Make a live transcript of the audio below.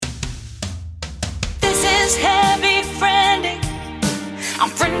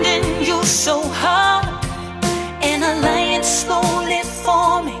feel so hard. An alliance slowly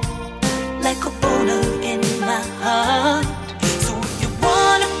forming, like a boulder in my heart. So if you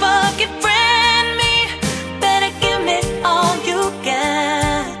wanna fucking friend me, better give me all you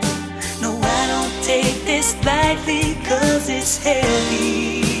got. No, I don't take this lightly, cause it's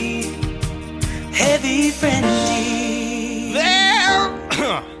heavy, heavy friendly.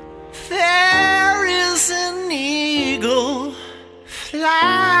 There is an eagle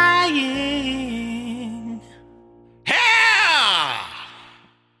flying.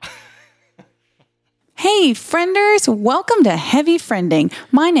 Hey, frienders, welcome to Heavy Friending.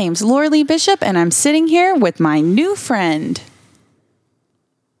 My name's Laura-Lee Bishop, and I'm sitting here with my new friend.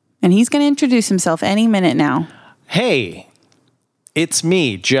 And he's going to introduce himself any minute now. Hey, it's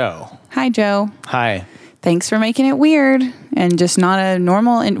me, Joe. Hi, Joe. Hi. Thanks for making it weird and just not a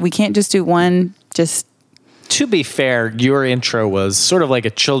normal, and we can't just do one, just... To be fair, your intro was sort of like a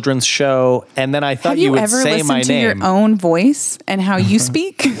children's show, and then I thought you would say my name. Have you ever listened to your own voice and how you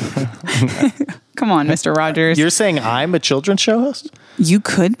speak? Come on, Mr. Rogers. You're saying I'm a children's show host? You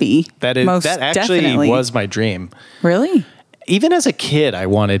could be. That actually definitely was my dream. Really? Even as a kid, I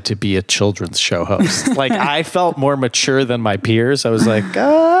wanted to be a children's show host. Like, I felt more mature than my peers. I was like,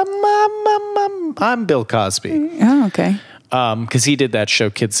 I'm Bill Cosby. Oh, okay. Because he did that show,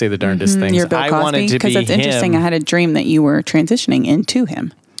 Kids Say the Darndest Things. You're Bill Cosby? I wanted to be because that's interesting. I had a dream that you were transitioning into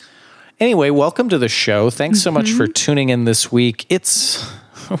him. Anyway, welcome to the show. Thanks so much for tuning in this week.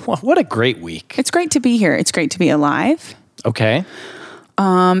 What a great week. It's great to be here. It's great to be alive. Okay.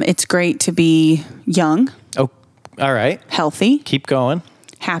 It's great to be young. Oh, all right. Healthy. Keep going.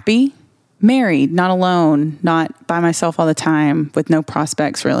 Happy. Married, not alone, not by myself all the time, with no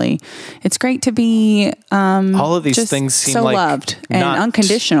prospects really. It's great to be all of these just things seem so like loved and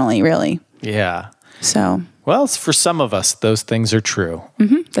unconditionally, really. Yeah. So well, for some of us, those things are true.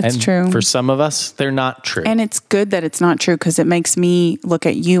 That's and true. For some of us, they're not true. And it's good that it's not true because it makes me look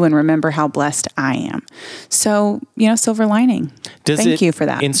at you and remember how blessed I am. So, silver lining. Thank you for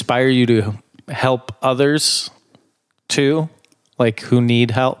that. Inspire you to help others too, like who need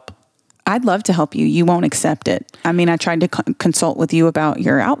help? I'd love to help you. You won't accept it. I mean, I tried to consult with you about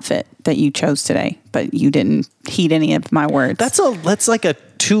your outfit that you chose today, but you didn't heed any of my words. That's like a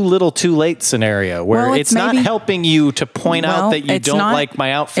too little too late scenario where it's not helping you to point out that you don't like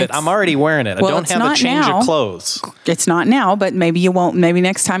my outfit. I'm already wearing it. I don't have a change of clothes. It's not now, but maybe you won't. Maybe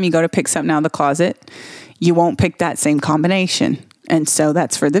next time you go to pick something out of the closet, you won't pick that same combination. And so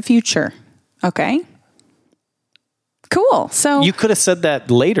that's for the future. Okay? Cool. So you could have said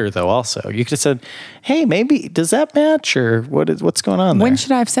that later, though. Also, you could have said, "Hey, maybe does that match, or what's going on?" When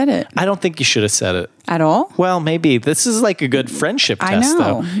should I have said it? I don't think you should have said it at all. Well, maybe this is like a good friendship test,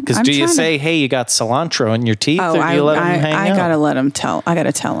 though. Because do you say, "Hey, you got cilantro in your teeth," or do you let them hang out? I gotta let them tell. I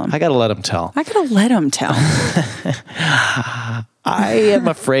gotta tell them. I gotta let them tell. I gotta let them tell. I am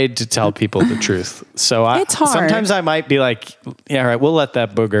afraid to tell people the truth. So it's hard. Sometimes I might be like, yeah, all right, we'll let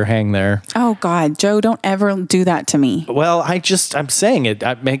that booger hang there. Oh God, Joe, don't ever do that to me. Well, I'm saying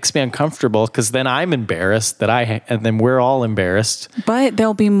it makes me uncomfortable because then I'm embarrassed and then we're all embarrassed. But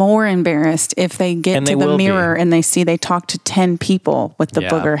they'll be more embarrassed if they get to the mirror and they see they talked to 10 people with the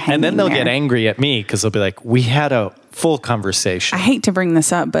booger hanging. And then they'll get angry at me because they'll be like, we had a full conversation. I hate to bring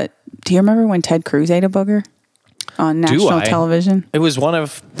this up, but do you remember when Ted Cruz ate a booger? On national television. It was one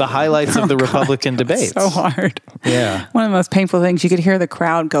of the highlights of the Republican debates. So hard. Yeah. One of the most painful things. You could hear the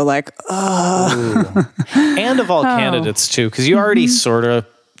crowd go like, ugh. And of all candidates too, because you already sort of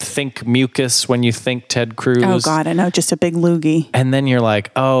think mucus when you think Ted Cruz. Oh God, I know, just a big loogie. And then you're like,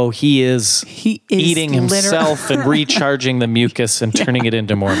 oh, he is eating himself and recharging the mucus and turning it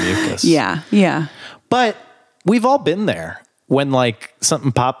into more mucus. Yeah, yeah. But we've all been there. When like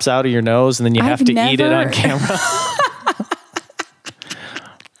something pops out of your nose and then you have to eat it on camera.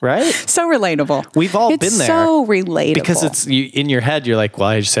 Right? So relatable. We've all been there. So relatable. Because it's in your head, you're like, well,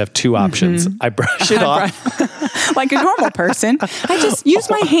 I just have two options. I brush it off. Like a normal person. I just use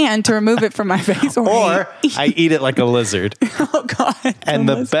my hand to remove it from my face. Or I eat it like a lizard. Oh, God. And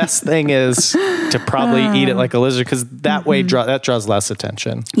the best thing is to probably eat it like a lizard because that way that draws less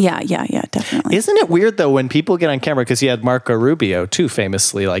attention. Yeah, definitely. Isn't it weird, though, when people get on camera, because you had Marco Rubio, too,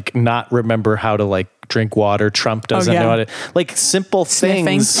 famously, like not remember how to like drink water. Trump doesn't know how to, like simple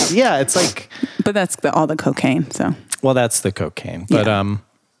things. Yeah, it's like. But that's all the cocaine, so. Well, that's the cocaine. But,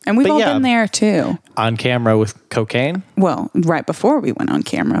 and we've all been there, too. On camera with cocaine? Well, right before we went on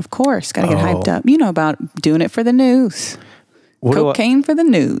camera, of course. Got to get hyped up. You know about doing it for the news. Cocaine for the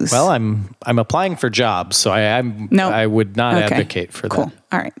news. Well, I'm applying for jobs, so I would not advocate for that. Cool.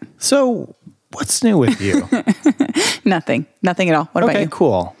 All right. So, what's new with you? Nothing at all. What about you? Okay,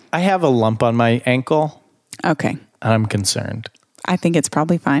 cool. I have a lump on my ankle. Okay. And I'm concerned. I think it's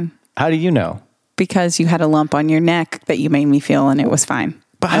probably fine. How do you know? Because you had a lump on your neck that you made me feel, and it was fine.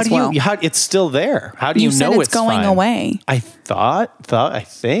 But how do you? It's still there. How do you know it's going fine? Away? I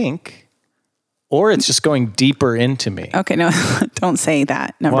think, or it's just going deeper into me. Okay, no, don't say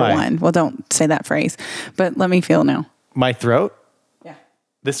that. Number Why? one. Well, don't say that phrase. But let me feel now. My throat. Yeah.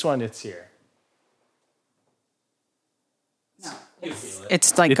 This one, it's here. No,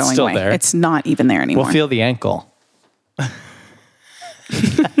 it's like It's going still away. there. It's not even there anymore. We'll feel the ankle.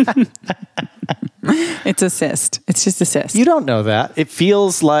 It's a cyst. It's just a cyst. You don't know that. It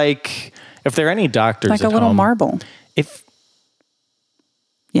feels like, if there are any doctors like a at little home, marble.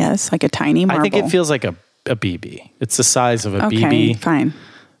 Yes, like a tiny marble. I think it feels like a BB. It's the size of a okay, BB. Fine.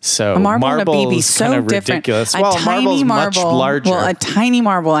 So A marble and a BB, is so kind of different. ridiculous. A Well, tiny marble's marble, much larger. Well, a tiny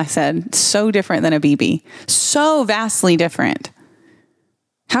marble, I said, so different than a BB. So vastly different.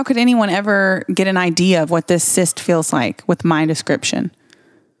 How could anyone ever get an idea of what this cyst feels like with my description?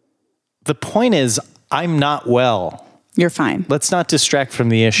 The point is, I'm not well. You're fine. Let's not distract from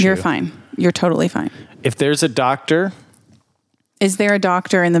the issue. You're fine. You're totally fine. If there's a doctor, Is there a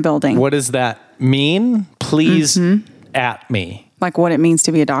doctor in the building? what does that mean? Please at me. Like what it means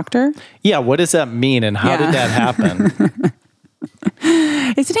to be a doctor? Yeah, what does that mean and how did that happen?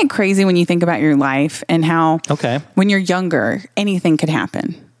 Isn't it crazy when you think about your life and how when you're younger, anything could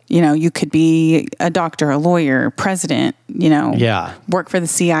happen? You know, you could be a doctor, a lawyer, president, work for the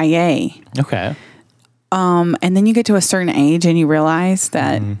CIA. Okay. And then you get to a certain age and you realize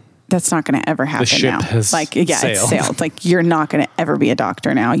that that's not going to ever happen ship now. has it's sailed. sailed. Like you're not going to ever be a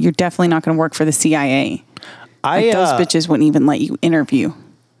doctor now. You're definitely not going to work for the CIA. Those bitches wouldn't even let you interview,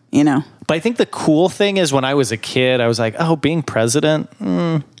 But I think the cool thing is when I was a kid, I was like, oh, being president,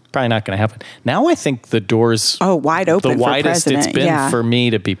 probably not going to happen. Now I think the door's wide open. The widest for it's president. been for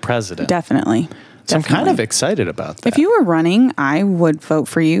me to be president. Definitely. So I'm kind of excited about that. If you were running, I would vote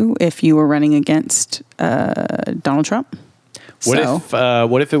for you if you were running against Donald Trump.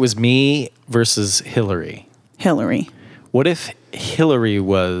 What if it was me versus Hillary? Hillary. What if Hillary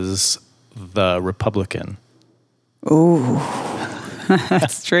was the Republican? Ooh,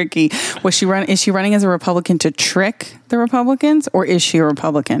 that's tricky. Is she running as a Republican to trick the Republicans, or is she a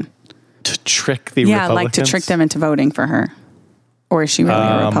Republican? To trick the Republicans? Yeah, like to trick them into voting for her. Or is she really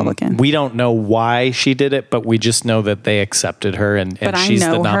a Republican? We don't know why she did it, but we just know that they accepted her and she's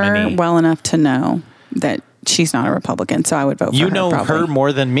the nominee. But I know her well enough to know that she's not a Republican, so I would vote for her. You know her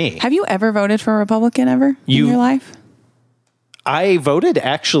more than me. Have you ever voted for a Republican in your life? I voted,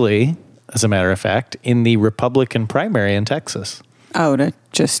 actually, as a matter of fact, in the Republican primary in Texas. Oh, to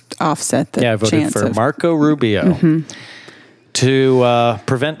just offset the I voted for Marco Rubio to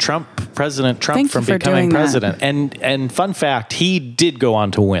prevent President Trump from becoming president. And fun fact, he did go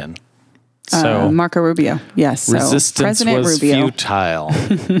on to win. So Marco Rubio, yes. Resistance President was Rubio. futile.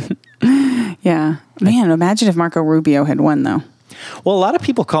 Yeah. Man, imagine if Marco Rubio had won, though. Well, a lot of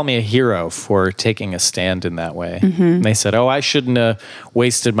people call me a hero for taking a stand in that way. And they said, I shouldn't have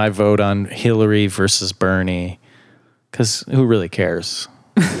wasted my vote on Hillary versus Bernie. Because who really cares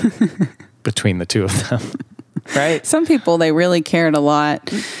between the two of them? Right? Some people, they really cared a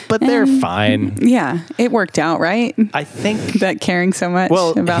lot. But they're fine. Yeah. It worked out, right? I think that caring so much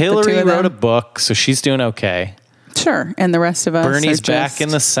about Hillary the two of them. wrote a book, so she's doing okay. Sure. And the rest of us Bernie's back in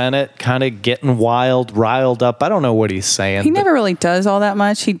the Senate, kind of getting riled up. I don't know what he's saying. He never really does all that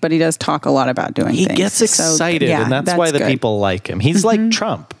much, but he does talk a lot about doing things. He gets excited, and that's why the people like him. He's like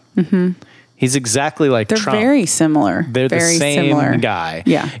Trump. He's exactly like Trump. They're very similar. They're very the same similar. guy.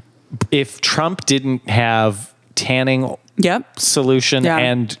 Yeah. If Trump didn't have tanning solution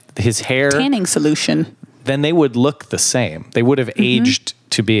and his hair... Tanning solution. Then they would look the same. They would have aged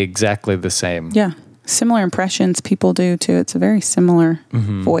to be exactly the same. Yeah. Similar impressions people do, too. It's a very similar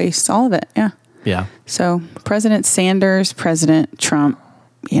voice. All of it. Yeah. Yeah. So President Sanders, President Trump,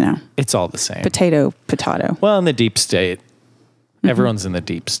 It's all the same. Potato. Well, in the deep state. Everyone's in the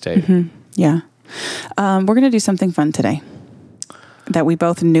deep state. Yeah. We're going to do something fun today that we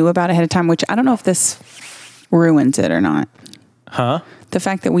both knew about ahead of time, which I don't know if this ruins it or not. Huh? The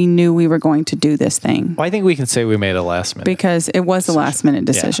fact that we knew we were going to do this thing. Well, I think we can say we made a last minute. Because it was a last minute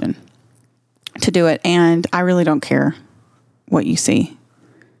decision to do it. And I really don't care what you see.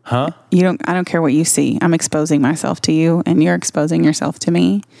 Huh? I don't care what you see. I'm exposing myself to you and you're exposing yourself to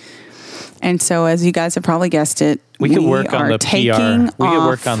me. And so, as you guys have probably guessed it, we could work on the PR. We could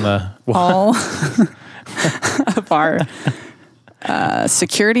work on the all of our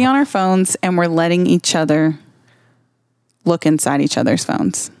security on our phones, and we're letting each other look inside each other's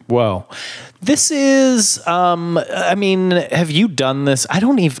phones. Whoa. This is, I mean, have you done this? I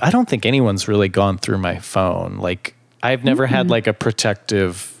don't think anyone's really gone through my phone. Like, I've never had like a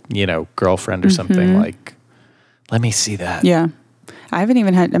protective, girlfriend or something like, let me see that. Yeah. I haven't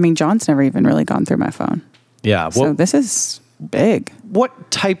even had, John's never even really gone through my phone. Yeah. So this is big.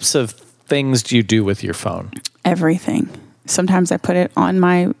 What types of things do you do with your phone? Everything. Sometimes I put it on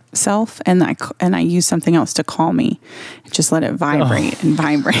myself and I use something else to call me. Just let it vibrate and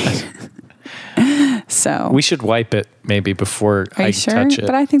vibrate. So we should wipe it maybe before I touch it.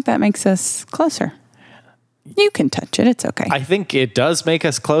 But I think that makes us closer. You can touch it. It's okay. I think it does make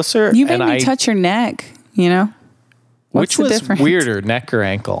us closer. You made me touch your neck, Which was difference? Weirder, neck or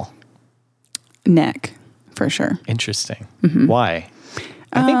ankle? Neck, for sure. Interesting. Mm-hmm. Why?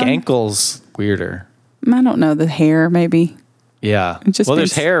 I think ankle's weirder. I don't know. The hair, maybe. Yeah.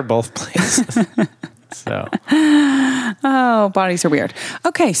 There's hair both places. So. Oh, bodies are weird.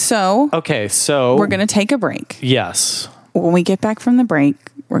 Okay, so we're going to take a break. Yes. When we get back from the break,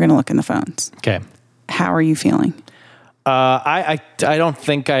 we're going to look in the phones. Okay. How are you feeling? I don't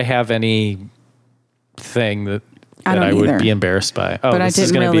think I have anything that I would be embarrassed by. Oh, but this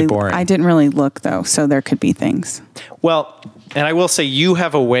is going to be boring. I didn't really look, though, so there could be things. Well, and I will say you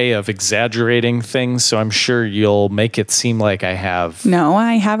have a way of exaggerating things, so I'm sure you'll make it seem like I have. No,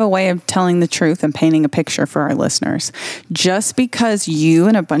 I have a way of telling the truth and painting a picture for our listeners. Just because you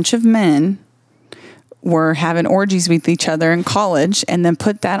and a bunch of men were having orgies with each other in college and then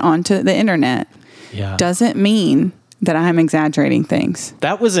put that onto the internet doesn't mean that I'm exaggerating things.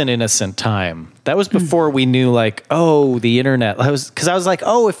 That was an innocent time. That was before we knew, like, the internet. Because I was like,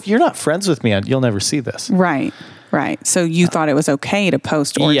 if you're not friends with me, you'll never see this. Right. So you thought it was okay to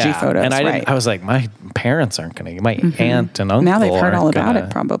post orgy photos, and I was like, my parents aren't going to. My aunt and uncle. Now they've heard all about it,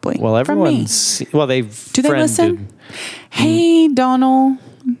 probably. Well, everyone's. Well, they've. Do they listen? Hey, Donal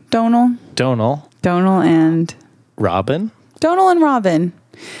and Robin. Donal and Robin.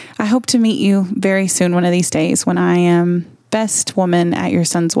 I hope to meet you very soon, one of these days, when I am best woman at your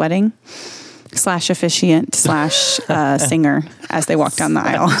son's wedding / officiant / singer as they walk down the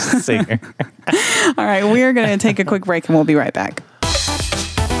aisle. Singer. All right, we are going to take a quick break and we'll be right back.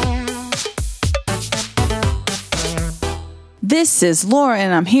 This is Laura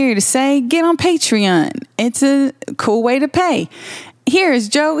and I'm here to say get on Patreon. It's a cool way to pay. Here's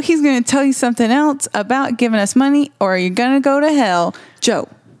Joe. He's going to tell you something else about giving us money or you're going to go to hell. Joe.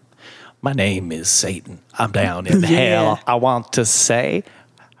 My name is Satan. I'm down in hell. I want to say,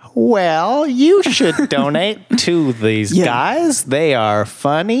 well, you should donate to these guys. They are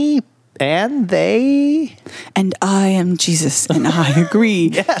funny and I am Jesus and I agree.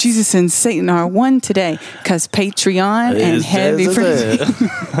 Yes. Jesus and Satan are one today because Patreon and Heavy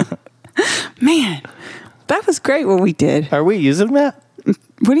Friending. Man, that was great what we did. Are we using that?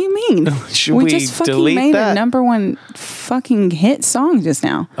 What do you mean? Should we just fucking delete made that? a number one fucking hit song just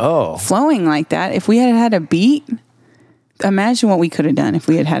now. Oh. Flowing like that. If we had had a beat, imagine what we could have done if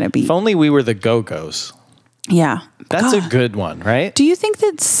we had had a beat. If only we were the Go-Go's. Yeah. That's a good one, right? Do you think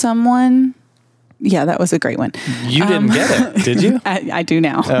that someone... Yeah, that was a great one. You didn't get it, did you? I do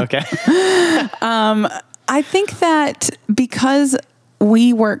now. Okay. I think that because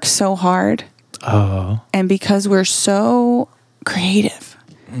we work so hard and because we're so creative,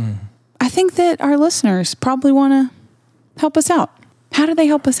 I think that our listeners probably want to help us out. How do they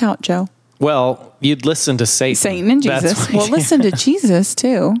help us out, Joe? Well, you'd listen to Satan. Satan and Jesus. Well, listen to Jesus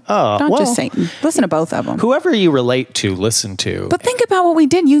too. Not just Satan. Listen to both of them. Whoever you relate to, listen to. But think about what we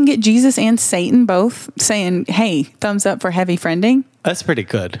did. You can get Jesus and Satan both saying, hey, thumbs up for Heavy Friending. That's pretty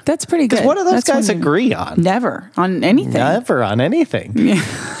good. That's pretty good. Because what do those guys agree on? Never on anything. Never on anything. Yeah.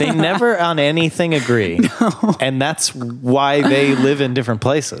 They never on anything agree. No. And that's why they live in different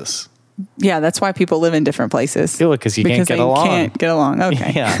places. Yeah, that's why people live in different places. Because you can't get along. Can't get along.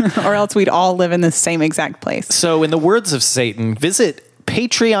 Okay. Yeah. Or else we'd all live in the same exact place. So in the words of Satan, visit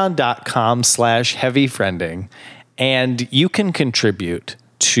patreon.com/heavyfriending and you can contribute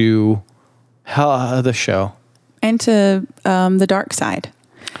to the show. And to the dark side.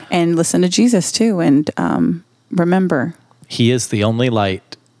 And listen to Jesus too. And remember. He is the only light.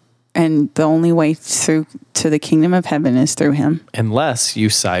 And the only way through to the kingdom of heaven is through him. Unless you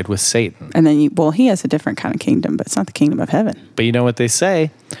side with Satan. And then, he has a different kind of kingdom, but it's not the kingdom of heaven. But you know what they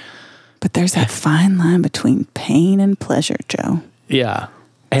say? But there's that fine line between pain and pleasure, Joe. Yeah.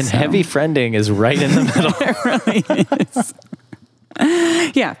 And heavy friending is right in the middle. It really is.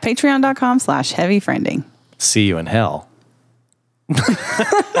 Yeah, patreon.com/heavyfriending. See you in hell.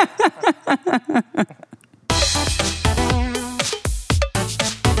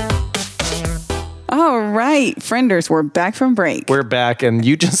 All right, frienders, we're back from break. We're back, and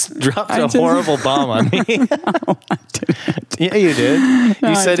you just dropped a horrible bomb on me. No, I didn't. Yeah, you did. No,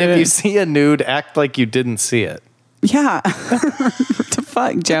 You I said if you didn't. see a nude, act like you didn't see it. Yeah. What the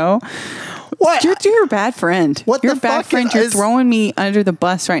fuck, Joe? What? You're a bad friend. What You're the a bad fuck friend. You're is- throwing me under the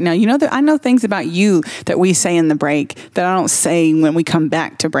bus right now. You know that I know things about you that we say in the break that I don't say when we come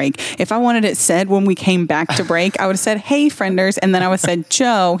back to break. If I wanted it said when we came back to break, I would have said, "Hey, frienders," and then I would have said,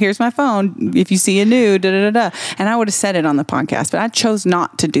 "Joe, here's my phone. If you see a nude, da da da da," and I would have said it on the podcast. But I chose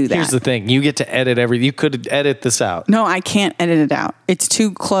not to do that. Here's the thing: you get to edit everything. You could edit this out. No, I can't edit it out. It's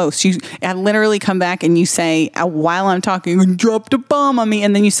too close. I literally come back and you say, while I'm talking, "You dropped a bomb on me,"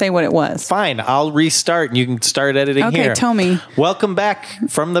 and then you say what it was. Fine, I'll restart, and you can start editing Okay, here. tell me. Welcome back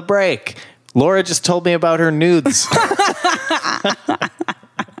from the break. Laura just told me about her nudes.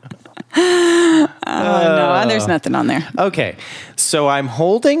 No, there's nothing on there. Okay, so I'm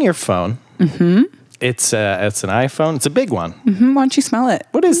holding your phone. Mm-hmm. It's an iPhone. It's a big one. Why don't you smell it?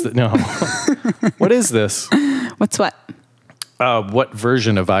 What is no? What is this? What's what? What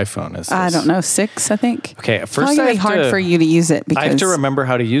version of iPhone is this? I don't know. 6, I think. Okay, It's first probably I have hard to- for you to use it because I have to remember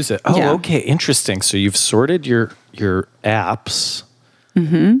how to use it. Oh, Yeah. okay, interesting. So you've sorted your apps.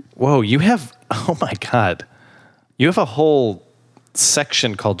 Mm-hmm. Whoa, you have. Oh my God, you have a whole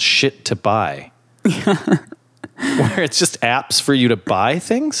section called "Shit to Buy," where it's just apps for you to buy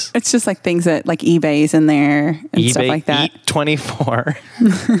things. it's just like things that like eBay's in there and stuff like that. Eat24.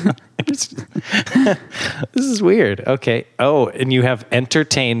 This is weird. Okay. Oh, and you have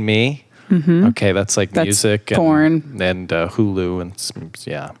Entertain Me. Mm-hmm. Okay, that's like That's music porn. and Hulu and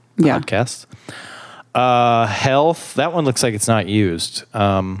Yeah. podcasts. Health. That one looks like it's not used.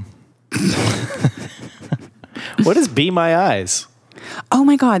 What is Be My Eyes? Oh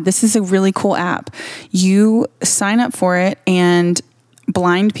my God, this is a really cool app. You sign up for it and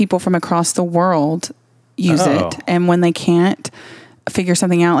blind people from across the world use Oh. it. And when they can't figure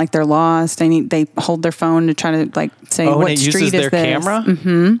something out, like they're lost, they hold their phone to try to like say, Oh, what and it street uses is their this? camera?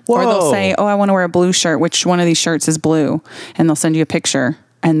 Mm-hmm. Or they'll say, oh, I want to wear a blue shirt. Which one of these shirts is blue? And they'll send you a picture.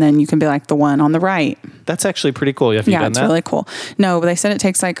 And then you can be like the one on the right. That's actually pretty cool. Have you Yeah, done it's that? really cool. No, but they said it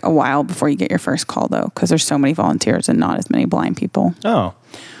takes like a while before you get your first call though, because there's so many volunteers and not as many blind people. Oh.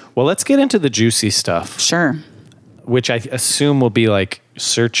 Well, let's get into the juicy stuff, Sure. which I assume will be like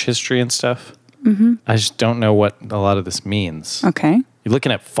search history and stuff. Mm-hmm. I just don't know what a lot of this means. Okay. You're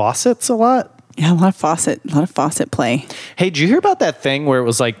looking at faucets a lot? Yeah, a lot of faucet play. Hey, did you hear about that thing where it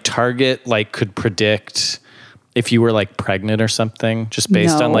was like Target like could predict if you were like pregnant or something just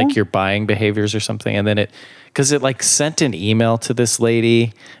based on No. like your buying behaviors or something? And then because it like sent an email to this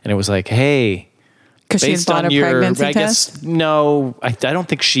lady and it was like, hey, Because she had based bought on a your, pregnancy I test? guess, no, I don't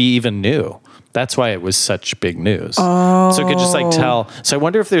think she even knew. That's why it was such big news. So it could just like tell. So I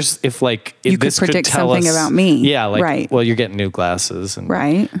wonder if You could this predict tell something us, about me. Yeah, like, Right. well, you're getting new glasses. And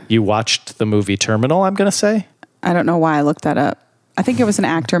Right. you watched the movie Terminal, I'm going to say. I don't know why I looked that up. I think it was an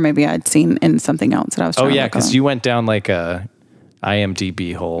actor maybe I'd seen in something else that I was Oh, trying to yeah, look because on. you went down like a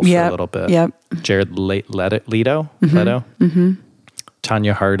IMDb hole for a Yep, little bit. yep. Jared Leto? Mm-hmm.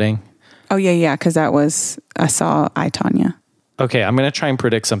 Tanya Harding. Oh, yeah, because that was, I saw I, Tanya. Okay, I'm going to try and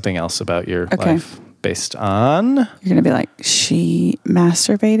predict something else about your Okay. life based on... You're going to be like, she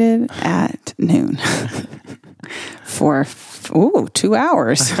masturbated at noon for, 2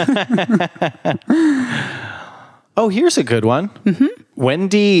 hours. Oh, here's a good one. Mm-hmm.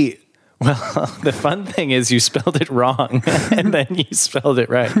 Wendy. Well, the fun thing is you spelled it wrong and then you spelled it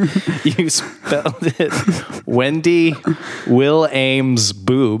right. You spelled it Wendy Will Ames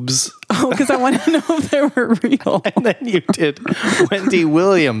boobs. Oh, because I want to know if they were real. And then you did Wendy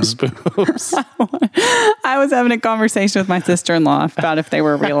Williams boobs. I was having a conversation with my sister-in-law about if they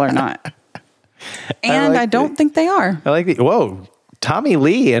were real or not. And I don't think they are. I like the, whoa, Tommy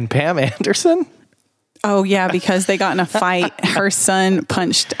Lee and Pam Anderson? Oh, yeah, because they got in a fight. Her son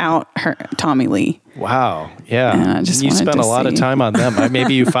punched out Tommy Lee. Wow. Yeah. And I just you wanted spent to a lot of see. time on them.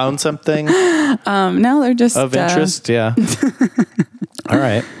 Maybe you found something No, they're just of interest. Yeah. All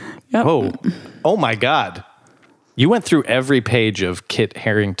right. Yep. Oh, oh my God. You went through every page of Kit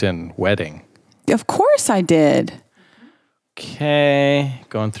Harington wedding. Of course I did. Okay.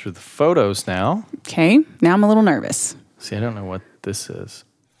 Going through the photos now. Okay, now I'm a little nervous. See, I don't know what this is.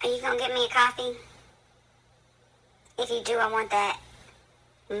 Are you gonna get me a coffee? If you do, I want that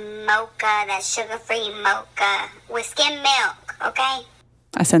mocha, that sugar-free mocha with skim milk, okay?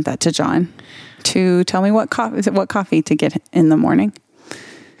 I sent that to John to tell me what coffee to get in the morning.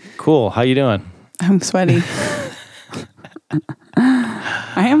 Cool. How you doing? I'm sweaty.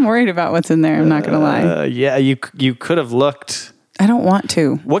 I am worried about what's in there. I'm not going to lie. Yeah, you could have looked I don't want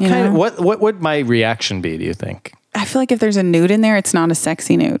to. What kind of, what would my reaction be, do you think? I feel like if there's a nude in there, it's not a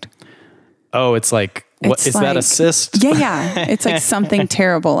sexy nude. Oh, it's like, what It's is that a like- cyst? Yeah. It's like something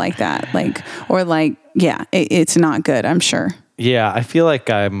terrible like that. Like, or like, yeah, it's not good, I'm sure. Yeah, I feel like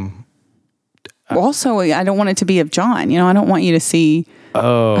I'm... Also, I don't want it to be of John. I don't want you to see...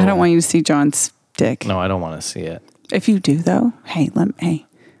 Oh. I don't want you to see John's dick. No, I don't want to see it. If you do, though, hey,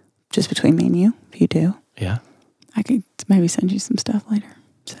 just between me and you, if you do, Yeah, I could maybe send you some stuff later.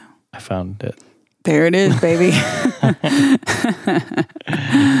 So I found it. there it is, baby.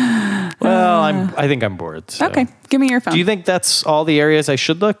 Well, I think I'm bored. So. Okay, give me your phone. Do you think that's all the areas I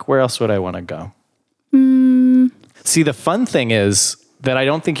should look? Where else would I want to go? See, the fun thing is that I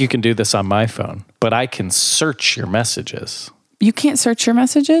don't think you can do this on my phone, but I can search your messages. You can't search your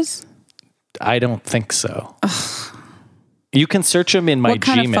messages? I don't think so. You can search them in my What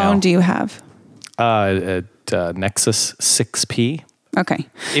kind Gmail. of phone do you have? Nexus 6P. Okay.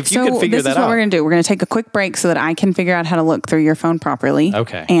 If you could figure this that is what out. we're going to do. We're going to take a quick break so that I can figure out how to look through your phone properly.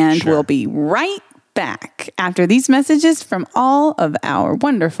 Okay, And sure. we'll be right back after these messages from all of our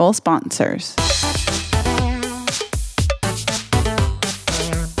wonderful sponsors.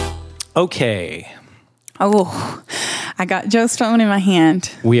 Okay, Oh, I got Joe's phone in my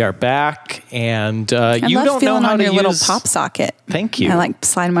hand. we are back, and I you love don't know feeling how on to your use... little pop socket. Thank you. I like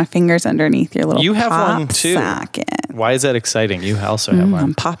sliding my fingers underneath your little You have pop one too. socket. Why is that exciting? You also have one.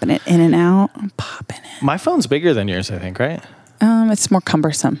 I'm popping it in and out. I'm popping it. My phone's bigger than yours, I think, right? It's more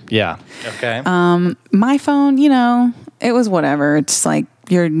cumbersome. Yeah. Okay. My phone, it was whatever. It's like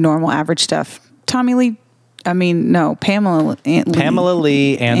your normal average stuff. Pamela Lee. Pamela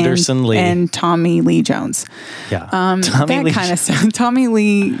Lee, Anderson Lee. And Tommy Lee Jones. Yeah. That kind of stuff. Tommy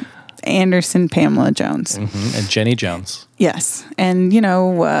Lee, Anderson, Pamela Jones. Mhm, and Jenny Jones. Yes. And,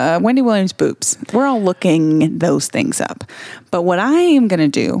 Wendy Williams boobs. We're all looking those things up. But what I am going to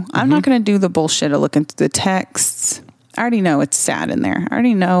do, I'm not going to do the bullshit of looking through the texts. I already know it's sad in there. I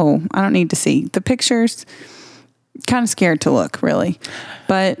already know. I don't need to see the pictures. Kind of scared to look, really.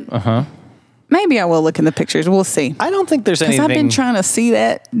 But maybe I will look in the pictures. We'll see. I don't think there's Because anything... I've been trying to see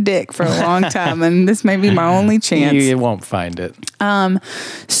that dick for a long time, and this may be my only chance. You won't find it.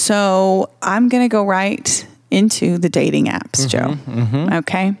 So I'm going to go right into the dating apps, Joe.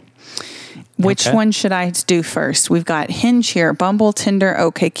 Okay. Which Okay. one should I do first? We've got Hinge here, Bumble, Tinder,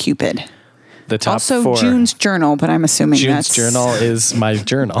 OkCupid. The top Also four. June's Journal, but I'm assuming June's that's... Journal is my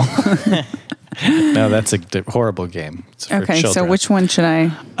journal. No, that's a horrible game. It's for Okay, so children. which one should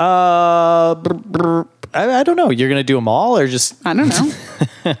I... I don't know. You're going to do them all or just... I don't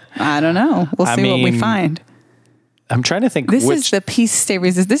know. I don't know. We'll I see what we mean, find. I'm trying to think This which... is the piece stay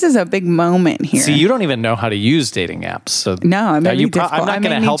resist. This is a big moment here. See, you don't even know how to use dating apps. So No, it may be difficult. I'm not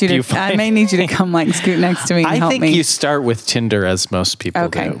going to help you find... I may need you to come scoot next to me and I help think me. you start with Tinder as most people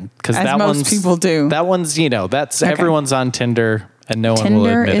Okay. do. Because As that most one's, people do. That one's, that's Okay. everyone's on Tinder and no one will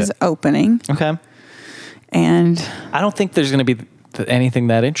Tinder admit is it. opening, Okay. and I don't think there's going to be anything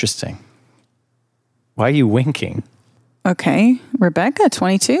that interesting. Why are you winking? okay, Rebecca,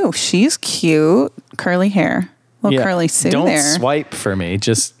 22. She's cute, curly hair, little Yeah. curly Sue Don't there. swipe for me.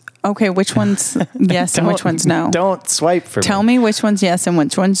 Just Okay, which one's yes and which one's no? Don't swipe for me. Tell me which one's yes and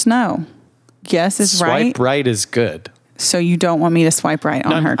which one's no. Yes is Swipe right. right is good. So you don't want me to swipe right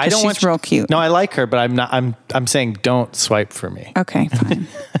on her I because don't she's want you- real cute. No, I like her, but I'm not. I'm saying don't swipe for me. Okay, fine.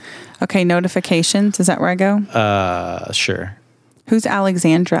 Okay, notifications. Is that where I go? Sure. Who's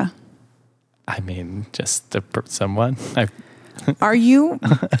Alexandra? I mean, just someone. Are you?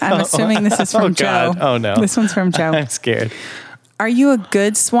 I'm assuming this is from God. Joe. Oh, no. This one's from Joe. I'm scared. Are you a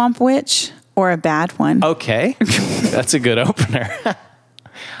good swamp witch or a bad one? Okay, that's a good opener.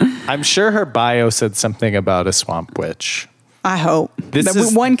 I'm sure her bio said something about a swamp witch. I hope. This That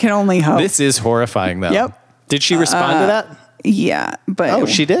is- one can only hope. This is horrifying, though. Yep. Did she respond to that? Yeah, but Oh,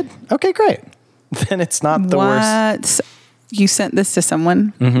 she did? Okay, great. Then it's not the worst. You sent this to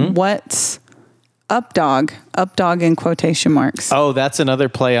someone. Mm-hmm. What's up dog in quotation marks? Oh, that's another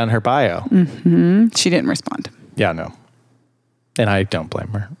play on her bio. She didn't respond. Yeah, no. And I don't blame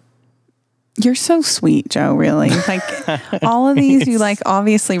her. You're so sweet, Joe, really. Like all of these, you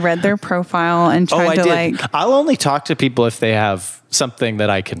obviously read their profile and tried to I'll only talk to people if they have something that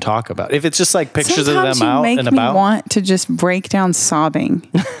I can talk about. If it's just like pictures Sometimes of them you out make and me about. want to just break down sobbing.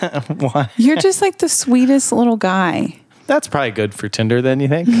 Why? You're just like the sweetest little guy. That's probably good for Tinder then, you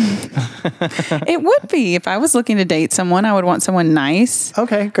think? It would be. If I was looking to date someone, I would want someone nice.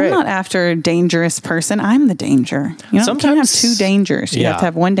 Okay, great. I'm not after a dangerous person. I'm the danger. You can't have Sometimes- two dangers. You Yeah. have to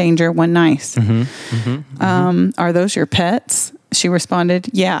have one danger, one nice. Are those your pets? She responded,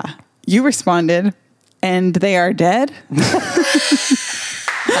 yeah. You responded, and they are dead? What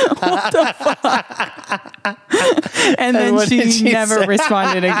the fuck? And then what did she she never say?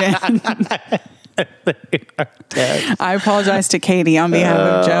 responded again. Dead. I apologize to Katie on behalf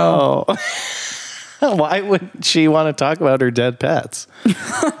of Joe. Oh. Why would she want to talk about her dead pets?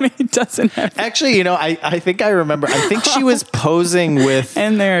 I mean, it doesn't have. Actually, you know, I think I remember. I think she was posing with.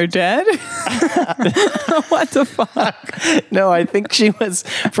 And they're dead? What the fuck? No, I think she was.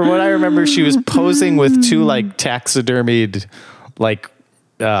 From what I remember, she was posing with two like taxidermied, like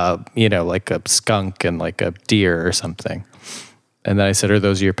like a skunk and like a deer or something. And then I said, "Are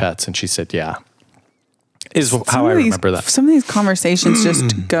those your pets?" And she said, "Yeah." Is how I remember that. Some of these conversations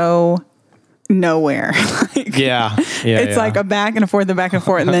just go nowhere. Like, Yeah. it's like a back and forth, and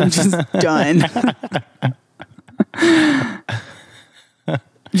then just done.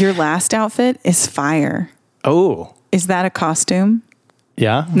 Your last outfit is fire. Oh, Is that a costume?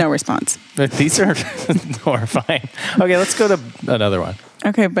 yeah. No response. But these are horrifying. Okay, let's go to another one.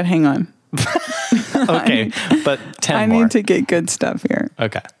 Okay, but hang on. Okay, but 10 I more. need to get good stuff here.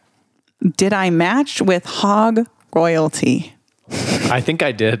 Okay. Did I match with hog royalty? I think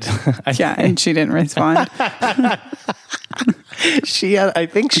I did. Yeah, and she didn't respond. I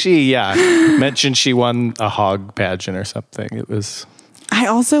think she mentioned she won a hog pageant or something. It was. I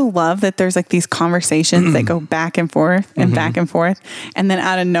also love that there's like these conversations that go back and forth and back and forth. And then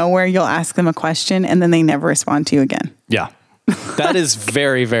out of nowhere, you'll ask them a question and then they never respond to you again. Yeah. That is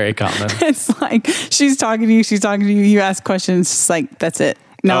very, very common. It's like she's talking to you. You ask questions. It's like, that's it.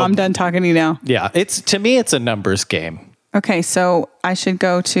 No, Oh. I'm done talking to you now. Yeah. To me, it's a numbers game. Okay, so I should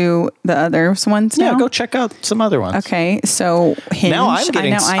go to the other ones now? Yeah, go check out some other ones. Okay, so Hinge. Now I'm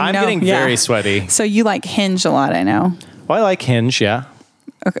getting, I know. getting Yeah. very sweaty. So you like Hinge a lot, I know. Well, I like Hinge, yeah.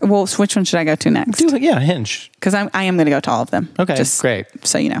 Okay, well, so which one should I go to next? Hinge. Because I am going to go to all of them. Okay, Just great.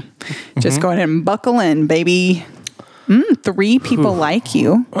 So you know. Just go ahead and buckle in, baby. 3 people like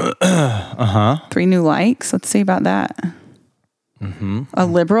you. 3 new likes. Let's see about that. A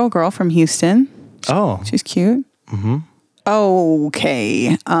liberal girl from Houston. Oh. She's cute.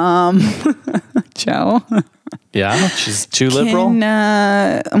 Okay. Joe. Yeah, she's too liberal.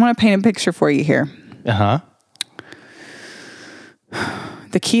 I want to paint a picture for you here. Uh-huh.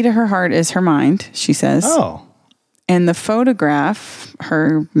 The key to her heart is her mind, she says. Oh. And the photograph,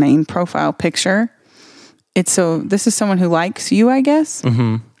 her main profile picture, this is someone who likes you, I guess.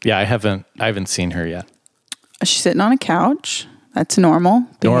 Yeah, I haven't seen her yet. She's sitting on a couch. That's normal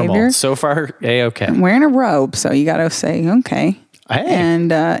behavior. Normal. So far, A-okay. Wearing a robe, so you got to say, okay. Hey.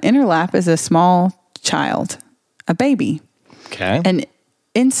 And in her lap is a small child, a baby. Okay. And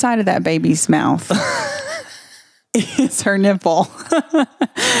inside of that baby's mouth is her nipple.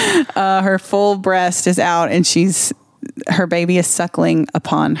 Her full breast is out, and her baby is suckling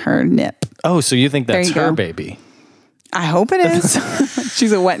upon her nip. Oh, so you think that's you her go. baby? I hope it is.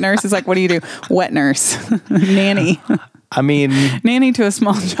 She's a wet nurse. It's like, what do you do? Wet nurse. Nanny. I mean, Nanny to a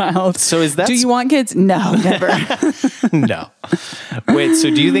small child. So is that- Do you want kids? No, never. no. Wait,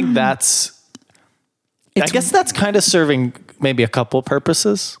 so do you think that's... I guess that's kind of serving maybe a couple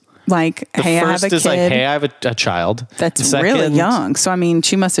purposes. Like, The hey, I have first a kid. is like, hey, I have a child. That's Second, really young. So, I mean,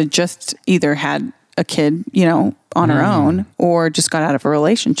 she must have just either had a kid, on her own or just got out of a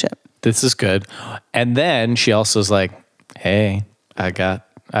relationship. This is good. And then she also is like, hey, I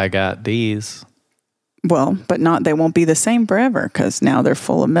got these. Well, but they won't be the same forever because now they're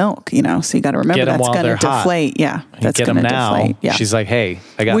full of milk, So you got to remember Get 'em that's while going to they're hot. deflate. Yeah. That's Get them going to now. deflate. Yeah. She's like, hey,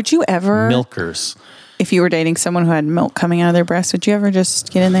 I got Would you ever, milkers. if you were dating someone who had milk coming out of their breast, would you ever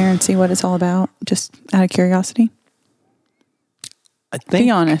just get in there and see what it's all about? Just out of curiosity?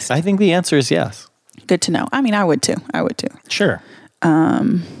 Be honest. I think the answer is yes. Good to know. I mean, I would too. Sure.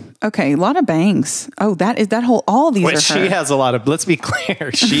 Okay, a lot of bangs. Oh, all of these Wait, are her. she has a lot of, let's be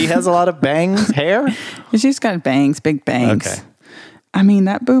clear, she has a lot of bangs, hair? She's got bangs, big bangs. Okay. I mean,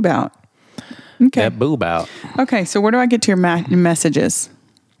 that boob out. Okay. That boob out. Okay, so where do I get to your messages?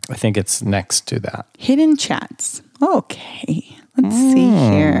 I think it's next to that. Hidden chats. Okay, let's see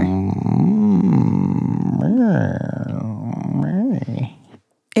here.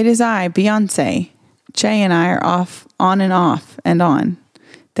 It is I, Beyonce. Jay and I are on and off and on.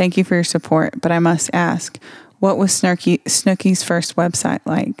 Thank you for your support, but I must ask, what was Snooki's first website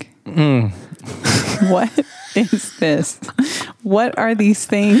like? What is this? What are these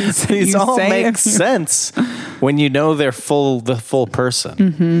things? These you all say? make sense when you know the full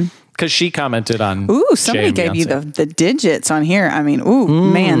person. Because she commented on. Ooh, somebody Jay and gave you Beyonce. the digits on here. I mean,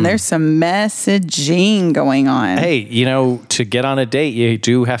 man, there's some messaging going on. Hey, to get on a date, you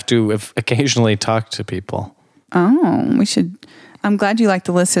do have to occasionally talk to people. Oh, we should. I'm glad you like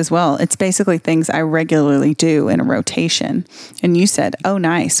the list as well. It's basically things I regularly do in a rotation. And you said, oh,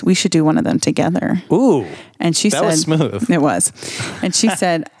 nice. We should do one of them together. Ooh. And she That said, was smooth. It was. And she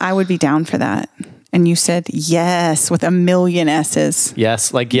said, I would be down for that. And you said, yes, with a million S's.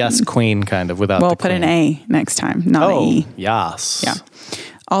 Yes, like yes, queen kind of without Well, the put queen. an A next time, not an E. Yes. Yeah.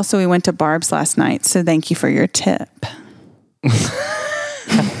 Also, we went to Barb's last night, so thank you for your tip.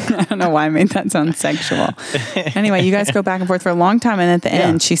 I don't know why I made that sound sexual. Anyway, you guys go back and forth for a long time, and at the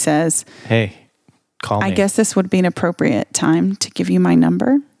end, she says, Hey, call me. I guess this would be an appropriate time to give you my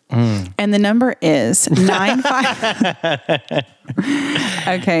number. And the number is 95.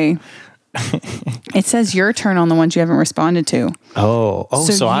 Okay. It says your turn on the ones you haven't responded to. Oh,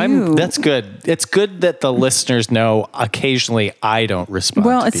 So you- that's good. It's good that the listeners know occasionally I don't respond.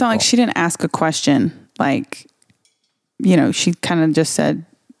 Well, to it's not like people. she didn't ask a question. Like, she kind of just said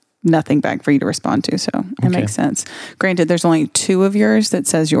nothing back for you to respond to. So it makes sense. Granted, there's only 2 of yours that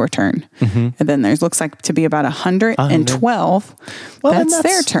says your turn. And then there's looks like to be about 112. Well, that's and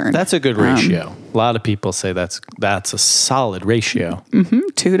their turn. That's a good ratio. A lot of people say that's a solid ratio.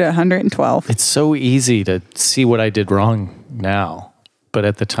 2 to 112. It's so easy to see what I did wrong now, but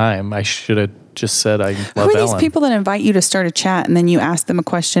at the time I should have just said I love Who are these Ellen. people that invite you to start a chat and then you ask them a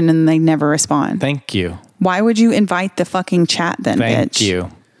question and they never respond? Thank you. Why would you invite the fucking chat then, Thank bitch?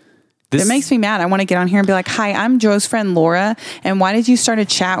 you. It makes me mad. I want to get on here and be like, hi, I'm Joe's friend Laura. And why did you start a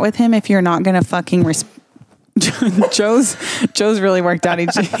chat with him if you're not going to fucking Joe's really worked out.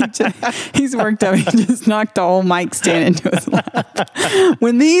 He's worked out. He just knocked the whole mic stand into his lap.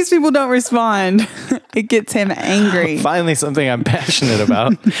 When these people don't respond, it gets him angry. Finally, something I'm passionate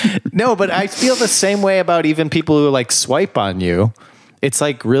about. No, but I feel the same way about even people who like swipe on you. It's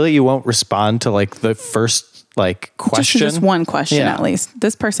like, really, you won't respond to like the first like question? Just one question Yeah. at least.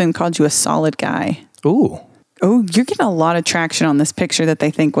 This person called you a solid guy. Ooh. Oh, you're getting a lot of traction on this picture that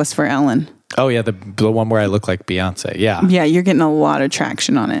they think was for Ellen. Oh yeah, the one where I look like Beyonce. Yeah. Yeah, you're getting a lot of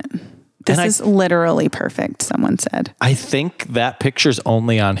traction on it. This And is literally perfect, someone said. I think that picture's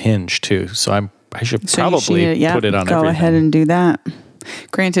only on Hinge too, so I should So you probably should, put it on go everything. ahead and do that.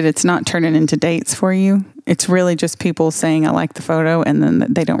 Granted, it's not turning into dates for you. It's really just people saying, I like the photo, and then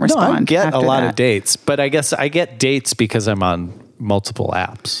they don't No, respond. I get a after lot that. of dates, but I guess I get dates because I'm on multiple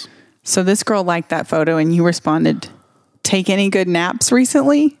apps. So this girl liked that photo, and you responded, take any good naps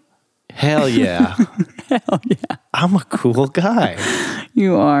recently? Hell yeah. Hell yeah. I'm a cool guy.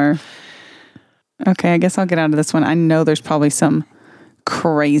 You are. Okay, I guess I'll get out of this one. I know there's probably some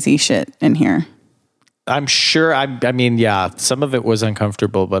crazy shit in here. I'm sure. I mean, yeah, some of it was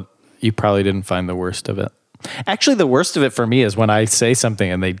uncomfortable, but you probably didn't find the worst of it. Actually, the worst of it for me is when I say something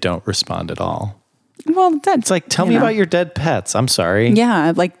and they don't respond at all. Well, that's It's like, tell me about your dead pets. I'm sorry.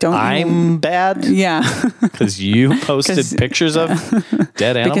 Yeah, like don't. I'm bad Yeah, because you posted pictures of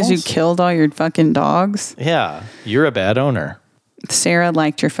dead animals. because you killed all your fucking dogs. Yeah, you're a bad owner. Sarah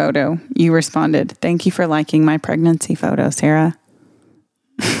liked your photo. You responded, thank you for liking my pregnancy photo, Sarah.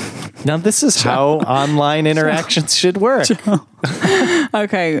 Now, this is how online interactions should work.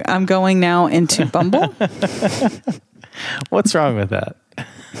 Okay, I'm going now into Bumble. What's wrong with that?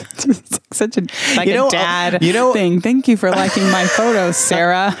 Such a You know, dad you know- thing. Thank you for liking my photos,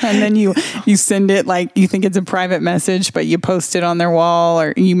 Sarah. And then you send it like you think it's a private message, but you post it on their wall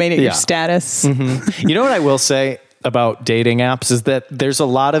or you made it your Yeah. status. You know what I will say about dating apps is that there's a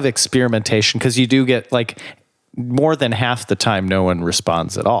lot of experimentation because you do get like more than half the time no one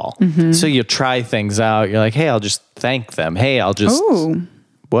responds at all. So you try things out. You're like, hey, I'll just thank them. Hey, I'll just Ooh,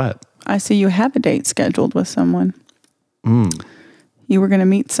 what? I see you have a date scheduled with someone. You were going to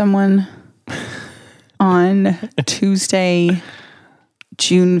meet someone on Tuesday,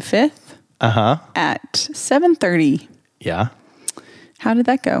 June 5th at 7:30. Yeah. How did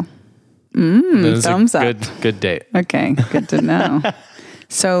that go? It was thumbs a up. good date. Okay, good to know.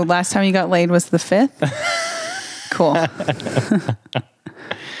 So last time you got laid was the 5th? Cool.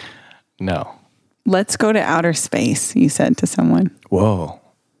 No. Let's go to outer space, you said to someone. Whoa.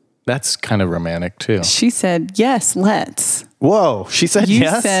 That's kind of romantic too. She said, yes, let's. Whoa. She said You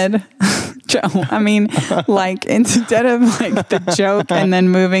yes. said, Joe, I mean, like instead of like the joke and then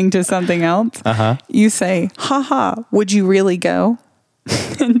moving to something else, you say, haha, would you really go?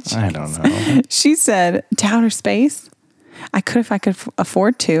 I don't know. She said, to outer space? I could if I could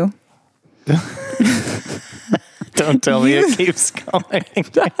afford to. Don't tell me it keeps going.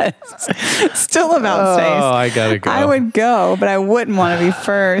 Still about space. Oh, I gotta go. I would go, but I wouldn't want to be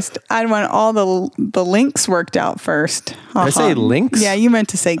first. I'd want all the links worked out first. Did I say links? Yeah, you meant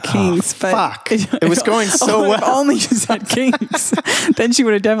to say kinks, but fuck. It was going so well. If only you said kinks, then she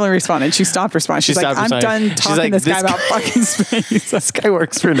would have definitely responded. She stopped responding. She's like, I'm done talking to this guy about fucking space. This guy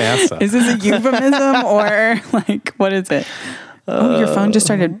works for NASA. Is this a euphemism or like what is it? Oh, your phone just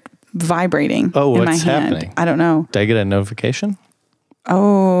started vibrating in my what's hand. happening? I don't know. Did I get a notification?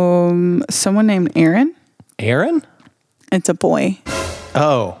 Oh, someone named Aaron. Aaron? It's a boy.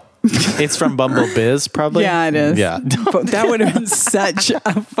 Oh, it's from Bumble Biz, probably. Yeah, it is. Yeah, But that would have been such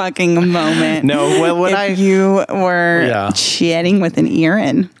a fucking moment. No, well, when you were chatting with an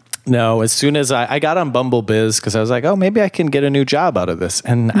Aaron. No, as soon as I got on Bumble Biz because I was like, oh, maybe I can get a new job out of this.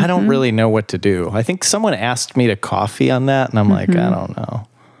 And I don't really know what to do. I think someone asked me to coffee on that. And I'm like, I don't know.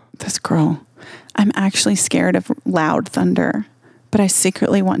 This girl, I'm actually scared of loud thunder, but I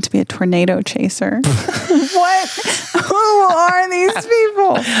secretly want to be a tornado chaser. What? Who are these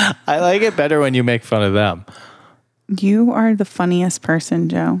people? I like it better when you make fun of them. You are the funniest person,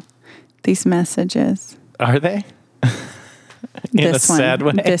 Joe. These messages. Are they? In this a sad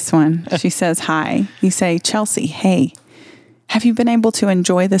way? This one. She says, hi. You say, Chelsea, hey, have you been able to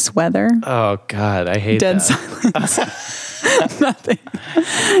enjoy this weather? Oh, God. I hate Dead that. silence. Nothing.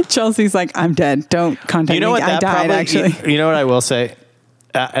 Chelsea's like, I'm dead. Don't contact You know me. what? I died, actually. You know what I will say?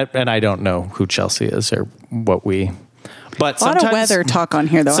 And I don't know who Chelsea is or what we... But A lot of weather talk on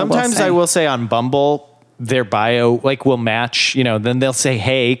here, though. Sometimes I will say on Bumble, their bio will match, then they'll say,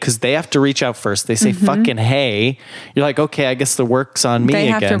 hey, because they have to reach out first. They say fucking hey. You're like, okay, I guess the work's on me They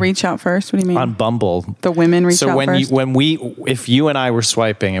again. have to reach out first? What do you mean? On Bumble. The women reach out first? So if you and I were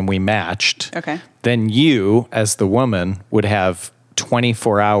swiping and we matched, then you, as the woman, would have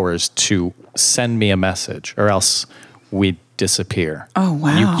 24 hours to send me a message or else we'd disappear. Oh,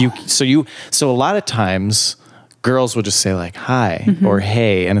 wow. So a lot of times girls will just say like, hi or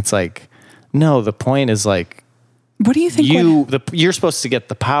hey. And it's like, no, the point is like, what do you think? You're supposed to get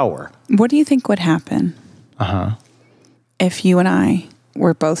the power. What do you think would happen? If you and I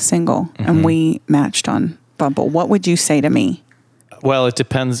were both single and we matched on Bumble, what would you say to me? Well, it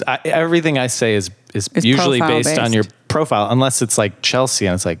depends. Everything I say is usually based on your profile, unless it's like Chelsea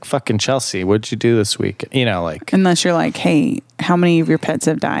and it's like, fucking Chelsea, what'd you do this week? Unless you're like, hey, how many of your pets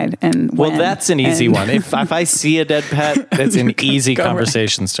have died and when? Well, that's an easy one. If I see a dead pet, that's an easy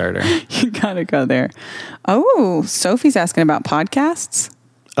conversation starter. You gotta go there. Oh, Sophie's asking about podcasts.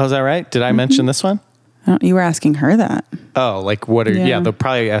 Oh, is that right? Did I mention this one? You were asking her that. Oh, like what are? Yeah, they're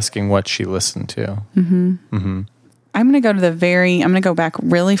probably asking what she listened to. I'm going to go back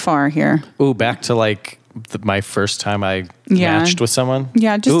really far here. Ooh, back to like my first time I matched with someone.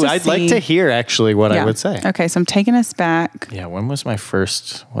 Yeah, just I'd like to hear actually what I would say. Okay, so I'm taking us back. Yeah, what's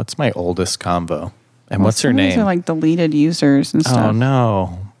my oldest convo? And what's her name? These are like deleted users and stuff. Oh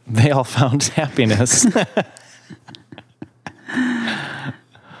no, they all found happiness.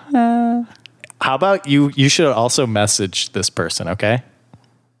 How about you? You should also message this person, okay?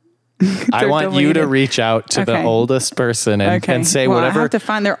 I want you to reach out to the oldest person and say whatever. I have to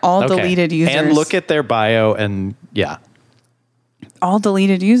find they're all deleted users. And look at their bio and all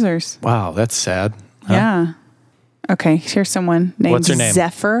deleted users. Wow, that's sad. Huh? Yeah. Okay, here's someone named What's her name?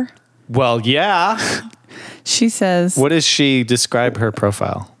 Zephyr. Well, yeah. She says... What does she describe her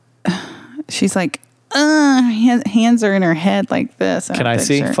profile? She's like, hands are in her head like this. Can I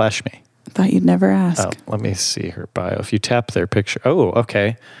see? Flash me. I thought you'd never ask. Oh, let me see her bio. If you tap their picture. Oh,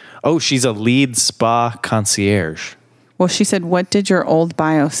 okay. Oh, she's a lead spa concierge. Well, she said, what did your old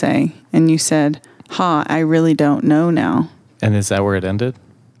bio say? And you said, I really don't know now. And is that where it ended?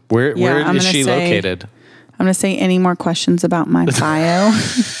 Where is she located? I'm going to say any more questions about my bio.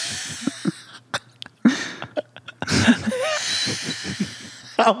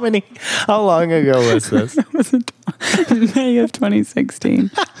 How long ago was this? It was May of 2016.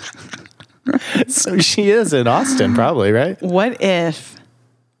 So she is in Austin, probably, right? What if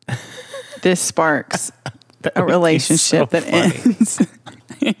this sparks a relationship that ends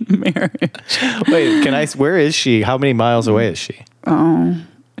in marriage? Wait, where is she? How many miles away is she? Oh,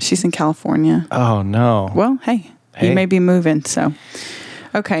 she's in California. Oh, no. Well, hey. You may be moving, so.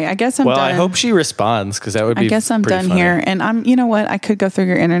 Okay, I guess I'm done. Well, I hope she responds because that would be I guess I'm done funny. here. And you know what? I could go through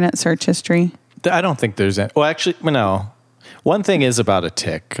your internet search history. I don't think there's any. Well, actually, no. One thing is about a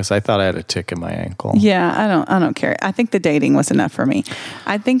tick because I thought I had a tick in my ankle. Yeah, I don't care. I think the dating was enough for me.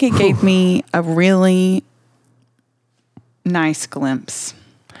 I think it gave me a really nice glimpse.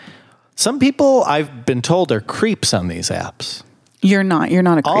 Some people I've been told are creeps on these apps. You're not a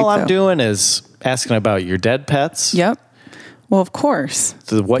creep. All I'm doing is asking about your dead pets. Yep. Well, of course.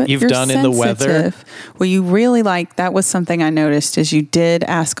 What But you've you're done in the weather. sensitive. Well, you really that was something I noticed is you did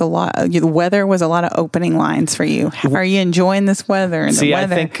ask a lot. The weather was a lot of opening lines for you. Are you enjoying this weather? And See, the I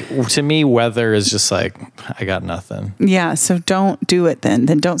weather? think to me, weather is just like, I got nothing. Yeah, so don't do it then.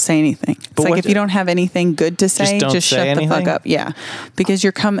 Then don't say anything. It's But like what- if you don't have anything good to say, don't just say shut the fuck anything? up. Yeah, because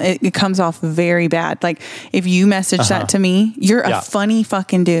it comes off very bad. Like if you message that to me, you're Yeah. a funny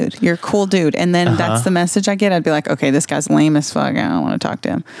fucking dude. You're a cool dude, and then that's the message I get. I'd be like, okay, this guy's lame as fuck. I don't want to talk to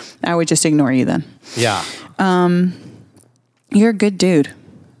him. I would just ignore you then. Yeah. You're a good dude.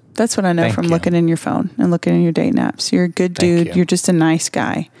 That's what I know Thank from you. looking in your phone and looking in your dating apps. You're a good Thank dude. you. You're just a nice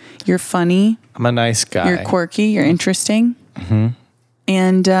guy. You're funny. I'm a nice guy. You're quirky. You're interesting.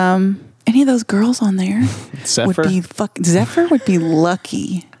 And any of those girls on there Zephyr? would be Zephyr would be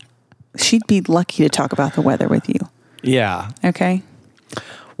lucky. She'd be lucky to talk about the weather with you. Yeah. Okay.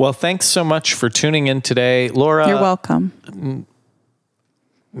 Well, thanks so much for tuning in today. Laura. You're welcome.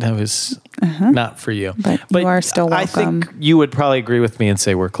 That was not for you. But you are still I welcome. think you would probably agree with me and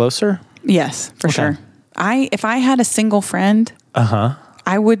say we're closer. Yes, for Okay. sure. If I had a single friend,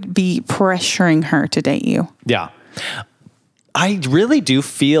 I would be pressuring her to date you. Yeah. I really do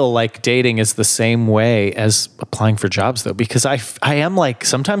feel like dating is the same way as applying for jobs, though, because I am like,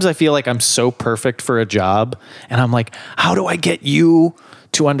 sometimes I feel like I'm so perfect for a job and I'm like, how do I get you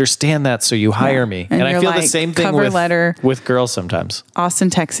to understand that so you hire me? And And I you're feel the like, same thing cover letter. with girls sometimes. Austin,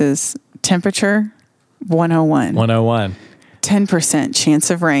 Texas, temperature 101. 101. 10% chance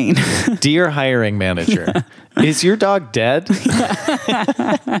of rain. Dear hiring manager, is your dog dead?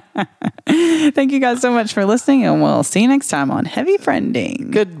 Thank you guys so much for listening, and we'll see you next time on Heavy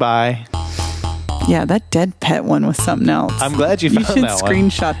Friending. Goodbye. Yeah, that dead pet one was something else. I'm glad you You found should that one.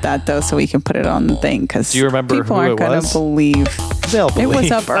 screenshot that though, so we can put it on the thing. Because Do you remember people who aren't it going was? to believe. They'll It was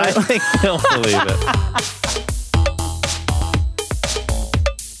believe. up early. I think they'll believe it.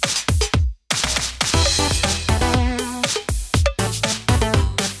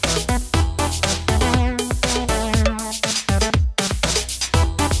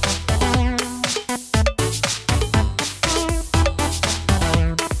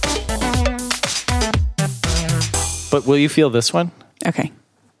 But will you feel this one? Okay.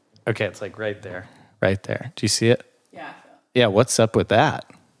 Okay, it's like right there. Right there. Do you see it? Yeah. Yeah, what's up with that?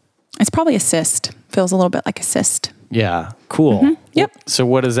 It's probably a cyst. Feels a little bit like a cyst. Yeah, cool. Mm-hmm. Yep. So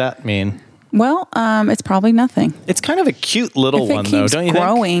what does that mean? Well, it's probably nothing. It's kind of a cute little If it one, though, keeps don't you think?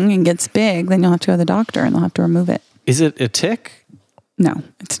 growing and gets big, then you'll have to go to the doctor and they'll have to remove it. Is it a tick? No,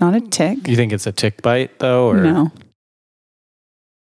 it's not a tick. You think it's a tick bite, though? Or? No.